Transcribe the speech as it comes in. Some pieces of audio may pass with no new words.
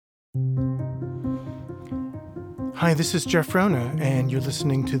Hi, this is Jeff Rona, and you're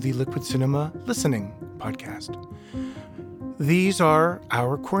listening to the Liquid Cinema Listening podcast. These are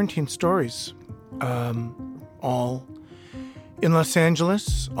our quarantine stories, all in Los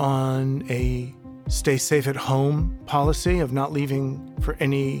Angeles on a stay safe at home policy of not leaving for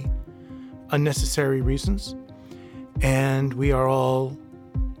any unnecessary reasons. And we are all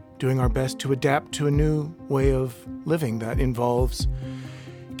doing our best to adapt to a new way of living that involves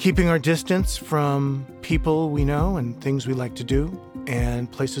keeping our distance from people we know and things we like to do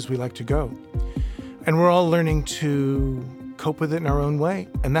and places we like to go. And we're all learning to cope with it in our own way.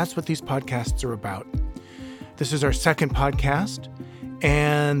 And that's what these podcasts are about. This is our second podcast,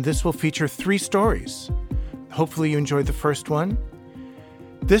 and this will feature 3 stories. Hopefully you enjoyed the first one.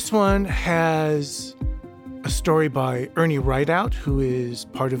 This one has a story by Ernie Rideout, who is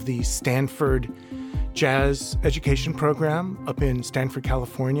part of the Stanford Jazz Education Program up in Stanford,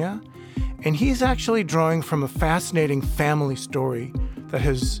 California. And he's actually drawing from a fascinating family story that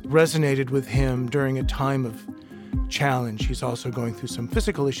has resonated with him during a time of challenge. He's also going through some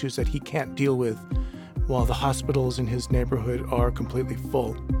physical issues that he can't deal with while the hospitals in his neighborhood are completely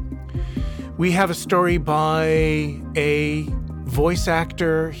full. We have a story by a voice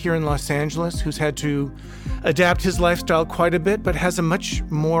actor here in Los Angeles who's had to adapt his lifestyle quite a bit, but has a much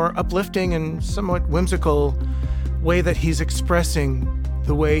more uplifting and somewhat whimsical way that he's expressing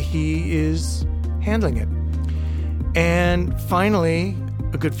the way he is handling it. And finally,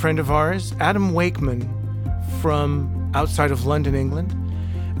 a good friend of ours, Adam Wakeman from outside of London, England,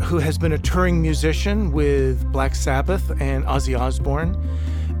 who has been a touring musician with Black Sabbath and Ozzy Osbourne,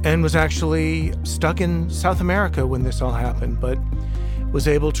 and was actually stuck in South America when this all happened, but was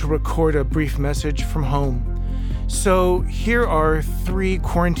able to record a brief message from home. So here are 3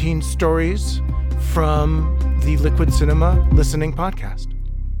 quarantine stories from the Liquid Cinema Listening podcast.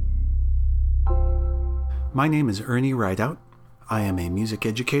 My name is Ernie Rideout. I am a music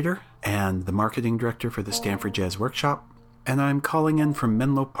educator and the marketing director for the Stanford Jazz Workshop, and I'm calling in from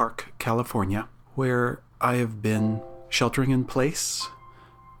Menlo Park, California, where I have been sheltering in place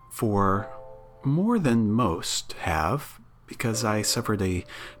for more than most have, because I suffered a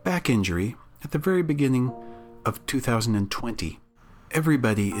back injury at the very beginning of 2020.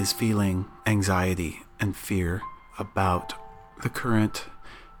 Everybody is feeling anxiety and fear about the current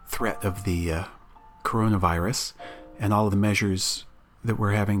threat of the coronavirus and all of the measures that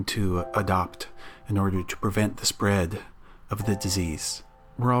we're having to adopt in order to prevent the spread of the disease.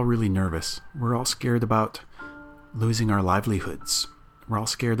 We're all really nervous. We're all scared about losing our livelihoods. We're all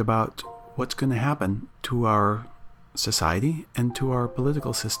scared about what's going to happen to our society and to our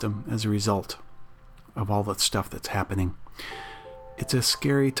political system as a result of all the stuff that's happening. It's a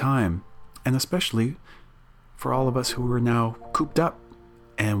scary time, and especially for all of us who are now cooped up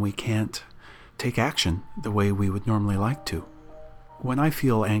and we can't take action the way we would normally like to. When I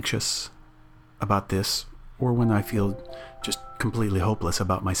feel anxious about this, or when I feel just completely hopeless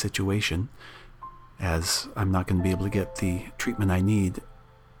about my situation, as I'm not going to be able to get the treatment I need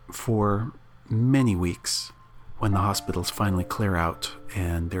for many weeks, when the hospitals finally clear out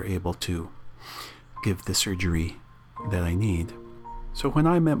and they're able to give the surgery that I need. So when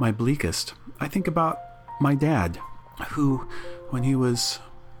I'm at my bleakest, I think about my dad, who, when he was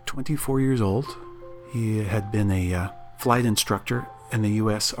 24 years old, he had been a flight instructor in the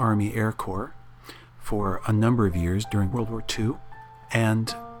U.S. Army Air Corps for a number of years during World War II,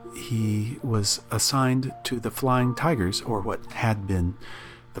 and he was assigned to the Flying Tigers, or what had been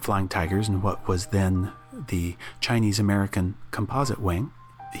the Flying Tigers and what was then the Chinese-American Composite Wing.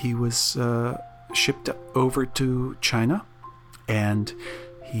 He was shipped over to China, and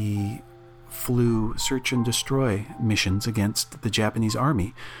he flew search and destroy missions against the Japanese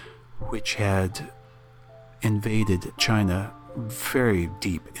army, which had invaded China very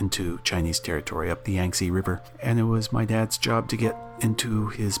deep into Chinese territory up the Yangtze River. And it was my dad's job to get into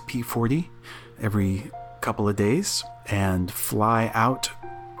his P-40 every couple of days and fly out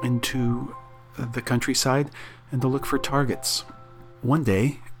into the countryside and to look for targets. One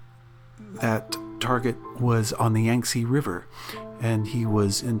day, that target was on the Yangtze River, and he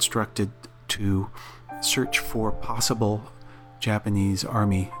was instructed to search for possible Japanese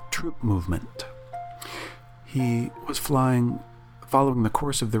army troop movement. He was following the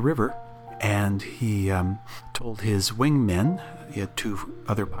course of the river, and he told his wingmen, he had 2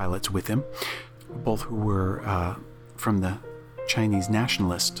 other pilots with him, both who were from the Chinese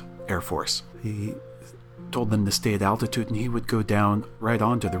Nationalist Air Force. He told them to stay at altitude, and he would go down right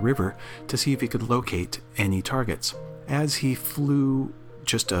onto the river to see if he could locate any targets. As he flew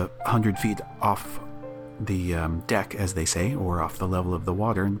just 100 feet off the deck, as they say, or off the level of the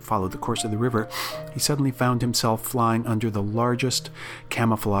water, and followed the course of the river, he suddenly found himself flying under the largest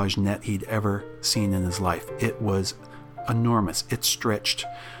camouflage net he'd ever seen in his life. It was enormous. It stretched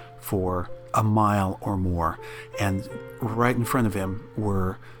for a mile or more, and right in front of him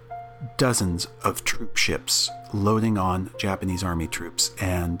were dozens of troop ships loading on Japanese army troops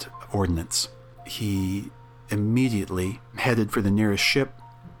and ordnance. He immediately headed for the nearest ship,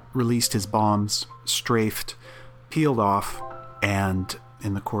 released his bombs, strafed, peeled off, and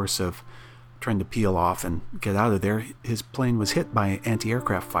in the course of trying to peel off and get out of there, his plane was hit by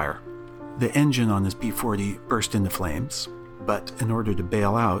anti-aircraft fire. The engine on his B-40 burst into flames, but in order to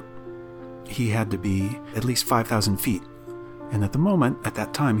bail out, he had to be at least 5,000 feet. And at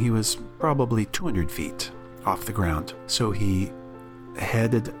that time, he was probably 200 feet off the ground. So he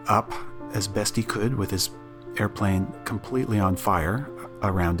headed up as best he could with his airplane completely on fire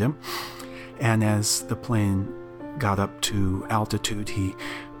around him. And as the plane got up to altitude, he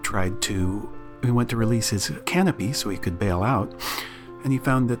went to release his canopy so he could bail out. And he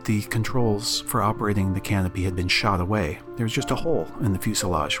found that the controls for operating the canopy had been shot away. There was just a hole in the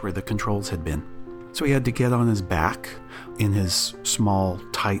fuselage where the controls had been. So he had to get on his back in his small,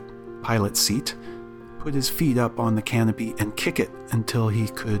 tight pilot seat, put his feet up on the canopy and kick it until he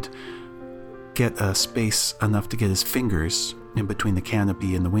could get a space enough to get his fingers in between the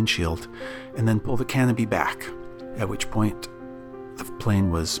canopy and the windshield, and then pull the canopy back, at which point the plane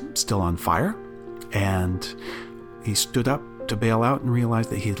was still on fire, and he stood up to bail out and realized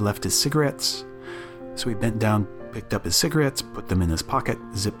that he had left his cigarettes. So he bent down, picked up his cigarettes, put them in his pocket,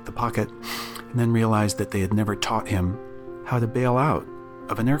 zipped the pocket, and then realized that they had never taught him how to bail out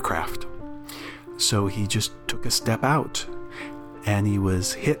of an aircraft. So he just took a step out, and he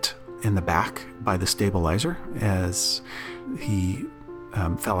was hit in the back by the stabilizer as he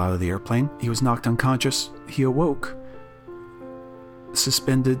fell out of the airplane. He was knocked unconscious. He awoke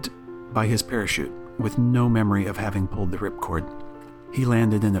suspended by his parachute with no memory of having pulled the ripcord. He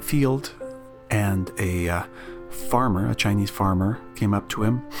landed in a field, and a Chinese farmer, came up to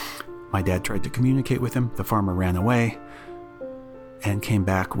him. My dad tried to communicate with him. The farmer ran away and came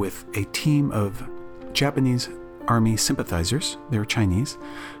back with a team of Japanese army sympathizers. They were Chinese.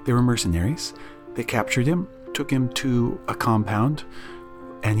 They were mercenaries. They captured him, took him to a compound,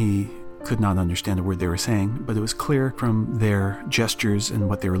 and he could not understand a word they were saying, but it was clear from their gestures and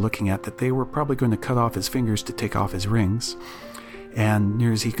what they were looking at that they were probably going to cut off his fingers to take off his rings, and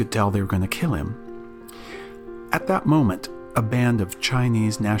near as he could tell, they were going to kill him. At that moment, a band of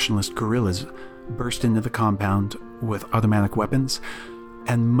Chinese nationalist guerrillas burst into the compound with automatic weapons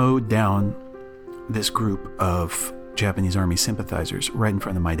and mowed down this group of Japanese army sympathizers right in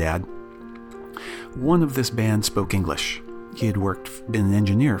front of my dad. One of this band spoke English. He had been an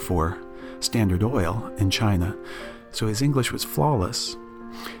engineer for Standard Oil in China, so his English was flawless.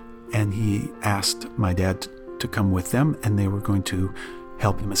 And he asked my dad to come with them, and they were going to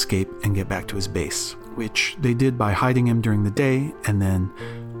help him escape and get back to his base, which they did by hiding him during the day and then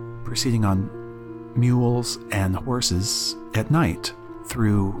proceeding on mules and horses at night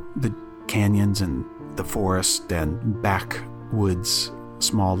through the canyons and the forest and backwoods,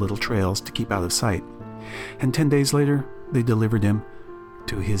 small little trails to keep out of sight. And 10 days later, they delivered him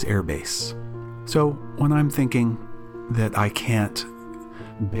to his air base. So when I'm thinking that I can't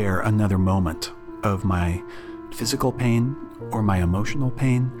bear another moment of my physical pain or my emotional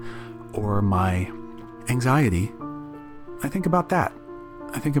pain or my anxiety, I think about that.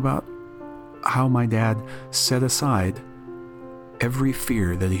 I think about how my dad set aside every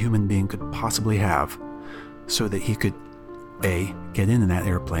fear that a human being could possibly have so that he could A, get in that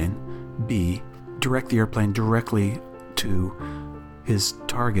airplane, B, direct the airplane directly to his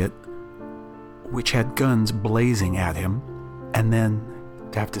target, which had guns blazing at him, and then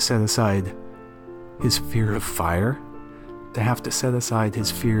to have to set aside his fear of fire, to have to set aside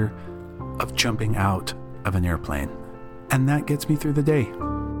his fear of jumping out of an airplane. And that gets me through the day.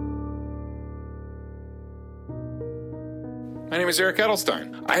 My name is Eric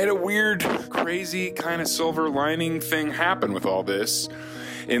Edelstein. I had a weird, crazy kind of silver lining thing happen with all this,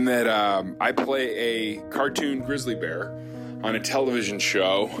 in that I play a cartoon grizzly bear on a television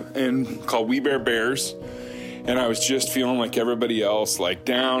show called We Bear Bears, and I was just feeling like everybody else, like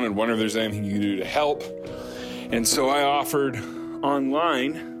down and wondering if there's anything you can do to help. And so I offered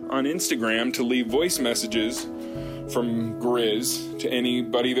online on Instagram to leave voice messages from Grizz to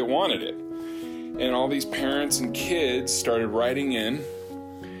anybody that wanted it. And all these parents and kids started writing in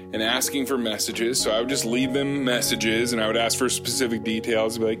and asking for messages. So I would just leave them messages, and I would ask for specific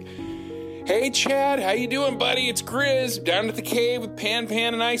details. I'd be like, Hey, Chad, how you doing, buddy? It's Grizz, down at the cave with Pan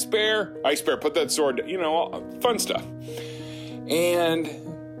and Ice Bear. Ice Bear, put that sword down. You know, fun stuff. And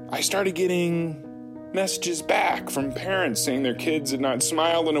I started getting messages back from parents saying their kids had not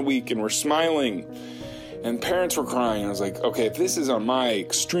smiled in a week and were smiling. And parents were crying. I was like, okay, if this is on my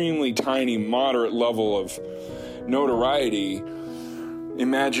extremely tiny, moderate level of notoriety,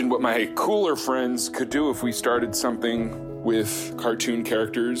 imagine what my cooler friends could do if we started something with cartoon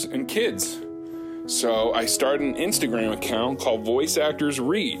characters and kids. So I started an Instagram account called Voice Actors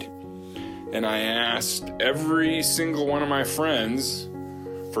Read. And I asked every single one of my friends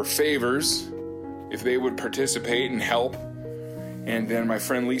for favors if they would participate and help. And then my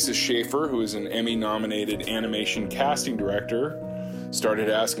friend Lisa Schaefer, who is an Emmy-nominated animation casting director, started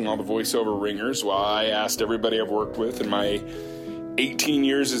asking all the voiceover ringers, while I asked everybody I've worked with in my 18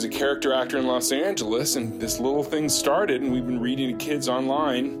 years as a character actor in Los Angeles, and this little thing started, and we've been reading to kids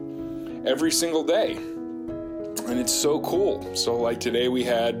online every single day. And it's so cool. So like today we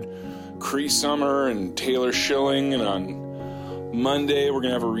had Cree Summer and Taylor Schilling, and on Monday, we're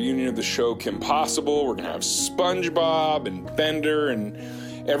going to have a reunion of the show Kim Possible. We're going to have SpongeBob and Bender and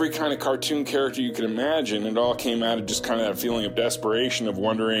every kind of cartoon character you can imagine. It all came out of just kind of that feeling of desperation of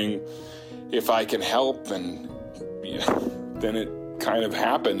wondering if I can help. And then it kind of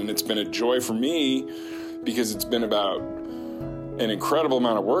happened. And it's been a joy for me because it's been about an incredible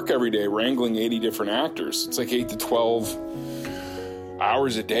amount of work every day, wrangling 80 different actors. It's like 8 to 12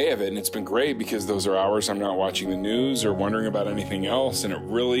 hours a day of it, and it's been great because those are hours I'm not watching the news or wondering about anything else, and it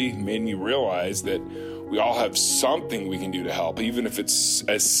really made me realize that we all have something we can do to help, even if it's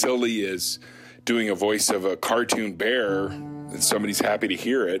as silly as doing a voice of a cartoon bear and somebody's happy to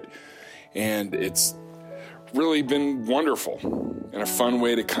hear it. And it's really been wonderful and a fun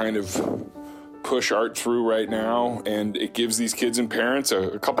way to kind of push art through right now, and it gives these kids and parents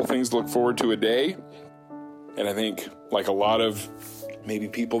a couple things to look forward to a day. And I think, like a lot of maybe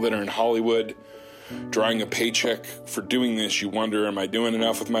people that are in Hollywood drawing a paycheck for doing this, you wonder, am I doing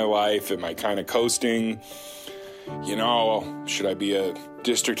enough with my life? Am I kind of coasting? You know, should I be a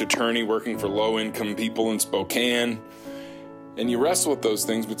district attorney working for low-income people in Spokane? And you wrestle with those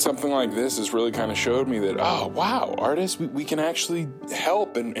things, but something like this has really kind of showed me that, oh, wow, artists, we can actually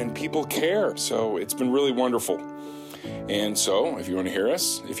help, and people care. So it's been really wonderful. And so, if you want to hear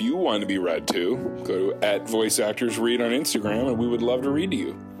us, if you want to be read to, go to @VoiceActorsRead on Instagram, and we would love to read to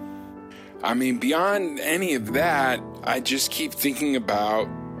you. I mean, beyond any of that, I just keep thinking about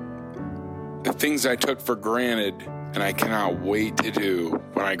the things I took for granted, and I cannot wait to do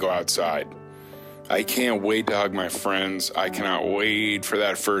when I go outside. I can't wait to hug my friends. I cannot wait for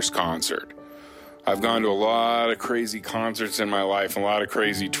that first concert. I've gone to a lot of crazy concerts in my life, a lot of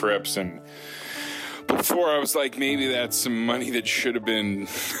crazy trips, and before I was like, maybe that's some money that should have been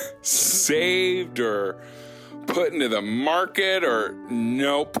saved or put into the market, or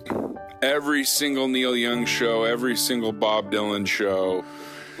nope. Every single Neil Young show, every single Bob Dylan show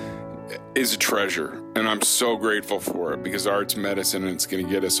is a treasure. And I'm so grateful for it because art's medicine and it's going to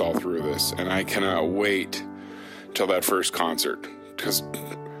get us all through this. And I cannot wait till that first concert. Because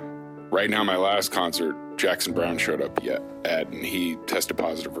right now, my last concert, Jackson Browne showed up and he tested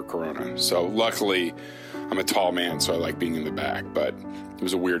positive for corona. So luckily, I'm a tall man, so I like being in the back, but it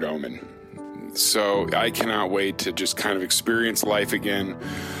was a weird omen. So I cannot wait to just kind of experience life again.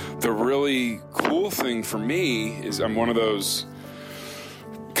 The really cool thing for me is I'm one of those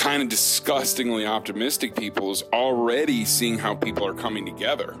kind of disgustingly optimistic people who's already seeing how people are coming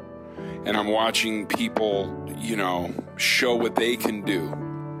together. And I'm watching people, show what they can do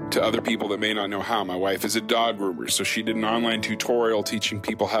to other people that may not know how. My wife is a dog groomer, so she did an online tutorial teaching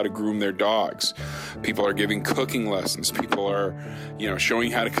people how to groom their dogs. People are giving cooking lessons. People are, showing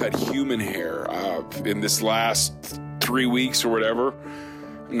how to cut human hair. In this last 3 weeks or whatever,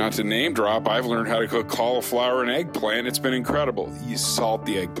 not to name drop, I've learned how to cook cauliflower and eggplant. It's been incredible. You salt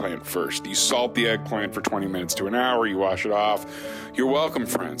the eggplant first. You salt the eggplant for 20 minutes to an hour. You wash it off. You're welcome,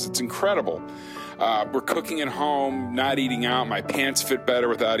 friends. It's incredible. We're cooking at home, not eating out. My pants fit better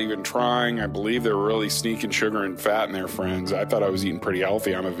without even trying. I believe they're really sneaking sugar and fat in there, friends. I thought I was eating pretty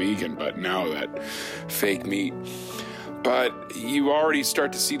healthy. I'm a vegan, but no, that fake meat. But you already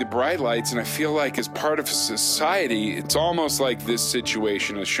start to see the bright lights, and I feel like as part of society, it's almost like this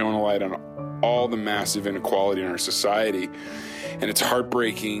situation has shown a light on all the massive inequality in our society. And it's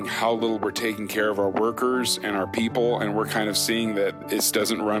heartbreaking how little we're taking care of our workers and our people, and we're kind of seeing that this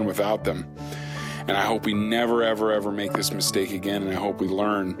doesn't run without them. And I hope we never, ever, ever make this mistake again, and I hope we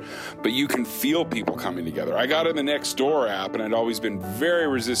learn. But you can feel people coming together. I got in the Nextdoor app, and I'd always been very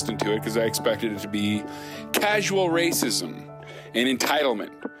resistant to it because I expected it to be casual racism and entitlement,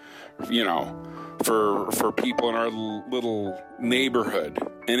 for people in our little neighborhood.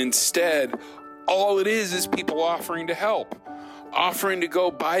 And instead, all it is people offering to help, offering to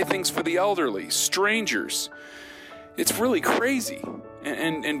go buy things for the elderly, strangers. It's really crazy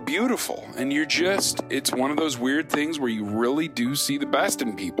and beautiful. And it's one of those weird things where you really do see the best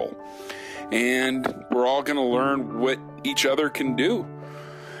in people. And we're all going to learn what each other can do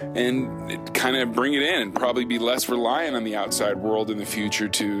and kind of bring it in and probably be less reliant on the outside world in the future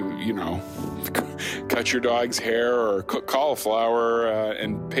to, cut your dog's hair or cook cauliflower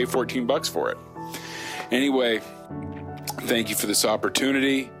and pay $14 for it. Anyway, thank you for this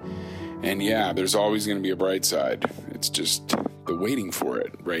opportunity. And yeah, there's always going to be a bright side. It's just the waiting for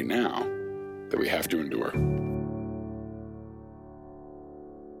it right now that we have to endure.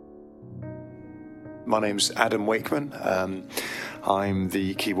 My name's Adam Wakeman. I'm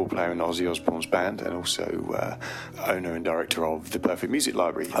the keyboard player in Ozzy Osbourne's band and also owner and director of the Perfect Music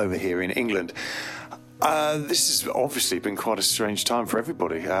Library over here in England. This has obviously been quite a strange time for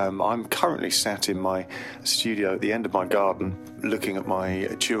everybody. I'm currently sat in my studio at the end of my garden looking at my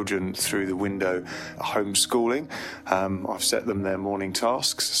children through the window, homeschooling. I've set them their morning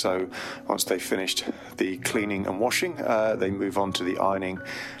tasks, so once they've finished the cleaning and washing, they move on to the ironing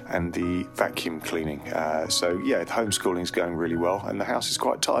and the vacuum cleaning. The homeschooling is going really well, and the house is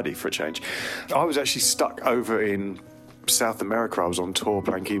quite tidy for a change. I was actually stuck over in South America. I was on tour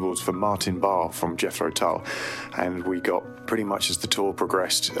playing keyboards for Martin Barr from Jethro Tull, and we got pretty much as the tour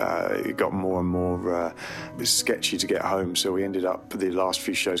progressed, it got more and more sketchy to get home, so we ended up, the last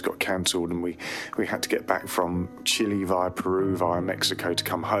few shows got cancelled, and we had to get back from Chile via Peru via Mexico to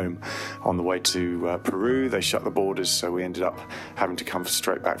come home. On the way to Peru, they shut the borders, so we ended up having to come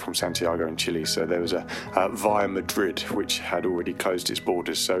straight back from Santiago in Chile. So there was a via Madrid, which had already closed its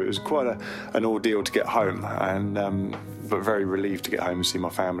borders, so it was quite an ordeal to get home, and but very relieved to get home and see my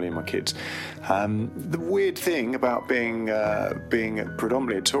family and my kids. The weird thing about being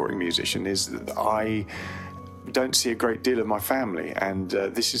predominantly a touring musician is that I don't see a great deal of my family, and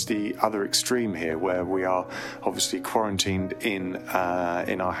this is the other extreme here, where we are obviously quarantined in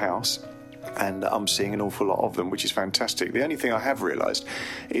our house, and I'm seeing an awful lot of them, which is fantastic. The only thing I have realised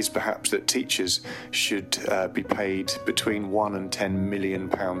is perhaps that teachers should be paid between £1 and £10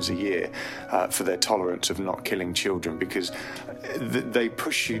 million a year for their tolerance of not killing children, because they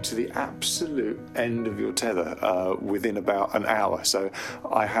push you to the absolute end of your tether within about an hour. So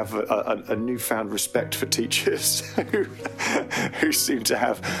I have a newfound respect for teachers who seem to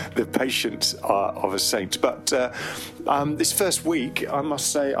have the patience of a saint. But this first week, I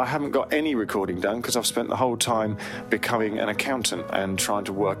must say, I haven't got any recording done because I've spent the whole time becoming an accountant and trying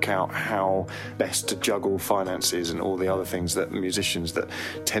to work out how best to juggle finances and all the other things that musicians that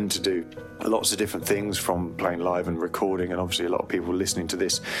tend to do. Lots of different things, from playing live and recording, and obviously a lot of people listening to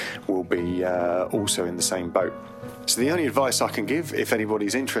this will be also in the same boat. So the only advice I can give, if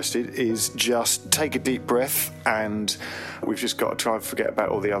anybody's interested, is just take a deep breath, and we've just got to try and forget about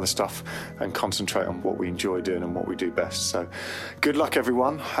all the other stuff and concentrate on what we enjoy doing and what we do best. So good luck,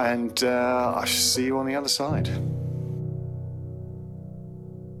 everyone, and I shall see you on the other side.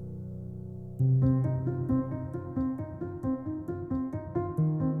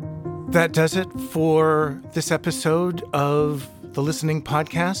 That does it for this episode of the Listening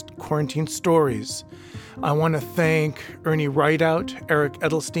Podcast, Quarantine Stories. I want to thank Ernie Rideout, Eric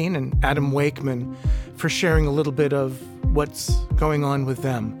Edelstein, and Adam Wakeman for sharing a little bit of what's going on with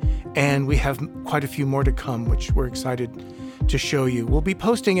them. And we have quite a few more to come, which we're excited to show you. We'll be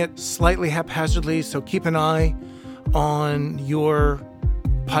posting it slightly haphazardly, so keep an eye on your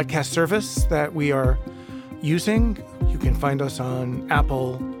podcast service that we are using. You can find us on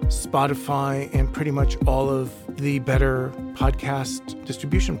Apple, Spotify, and pretty much all of the better podcast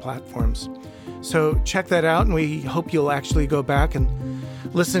distribution platforms. So check that out, and we hope you'll actually go back and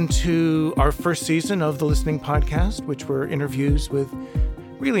listen to our first season of the Listening Podcast, which were interviews with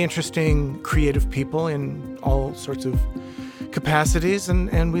really interesting, creative people in all sorts of capacities,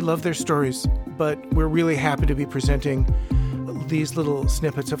 and we love their stories. But we're really happy to be presenting these little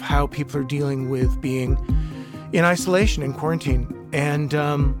snippets of how people are dealing with being in isolation, in quarantine. And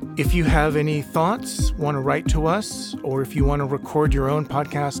if you have any thoughts, want to write to us, or if you want to record your own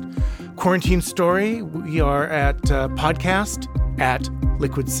podcast quarantine story, we are at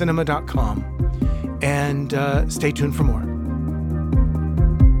podcast@liquidcinema.com. And stay tuned for more.